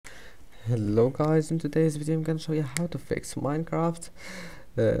Hello guys, in today's video I'm gonna show you how to fix Minecraft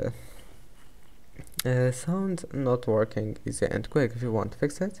sound not working easy and quick. If you want to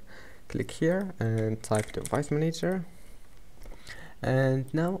fix it, click here and type device manager,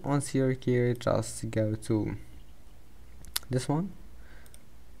 and now once you're here just go to this one,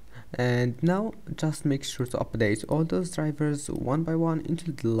 and now just make sure to update all those drivers one by one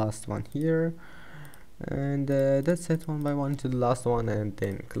into the last one here, and that's it, one by one to the last one, and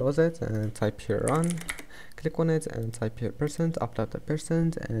then close it and type here run, click on it and type here %, upload the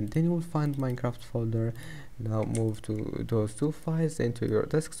 %, and then you will find Minecraft folder. Now move to those two files into your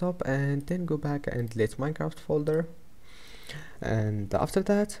desktop and then go back and delete Minecraft folder, and after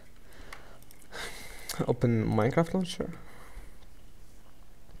that open Minecraft launcher,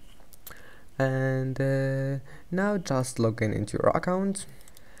 and now just log in into your account,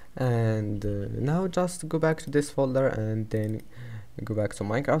 and now just go back to this folder and then go back to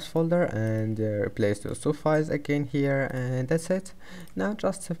Minecraft folder and replace those two files again here, and that's it. Now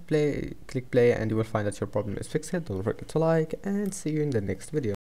just click play and you will find that your problem is fixed. Don't forget to like and see you in the next video.